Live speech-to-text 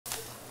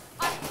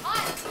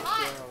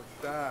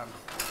Damn.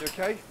 You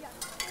okay? Yeah.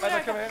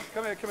 Heather, come here,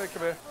 come here, come here,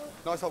 come here.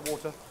 Nice hot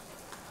water.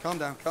 Calm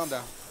down, calm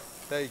down.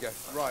 There you go.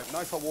 Right,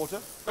 nice hot water.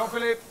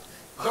 Jean-Philippe.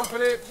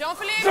 Jean-Philippe.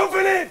 Jean-Philippe.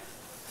 Jean-Philippe!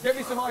 Get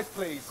me some ice,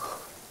 please.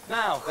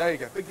 Now. There you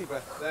go. Big deep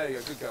breath. There you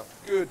go. Good girl.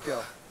 Good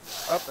girl.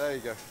 Up. There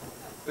you go.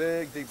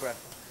 Big deep breath.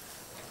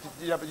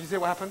 Yeah, but you see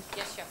what happened?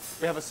 Yes,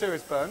 chef. We have a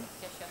serious burn.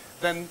 Yes, chef.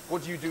 Then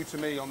what do you do to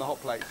me on the hot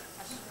plate?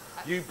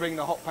 You bring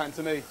the hot pan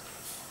to me.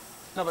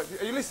 No, but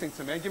are you listening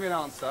to me? Give me an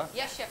answer.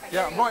 Yes, chef.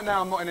 Yeah, right now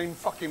I'm not in any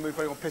fucking mood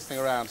for anyone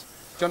pissing around. Do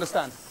you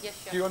understand?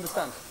 Yes, chef. Do you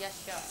understand?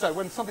 Yes, chef. So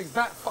when something's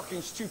that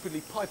fucking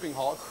stupidly piping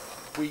hot,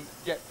 we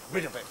get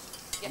rid of it.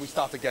 Yes, and we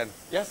start again.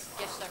 Yes?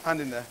 Yes, sir.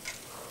 Hand in there.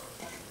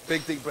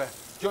 Big deep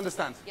breath. Do you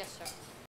understand? Yes, sir.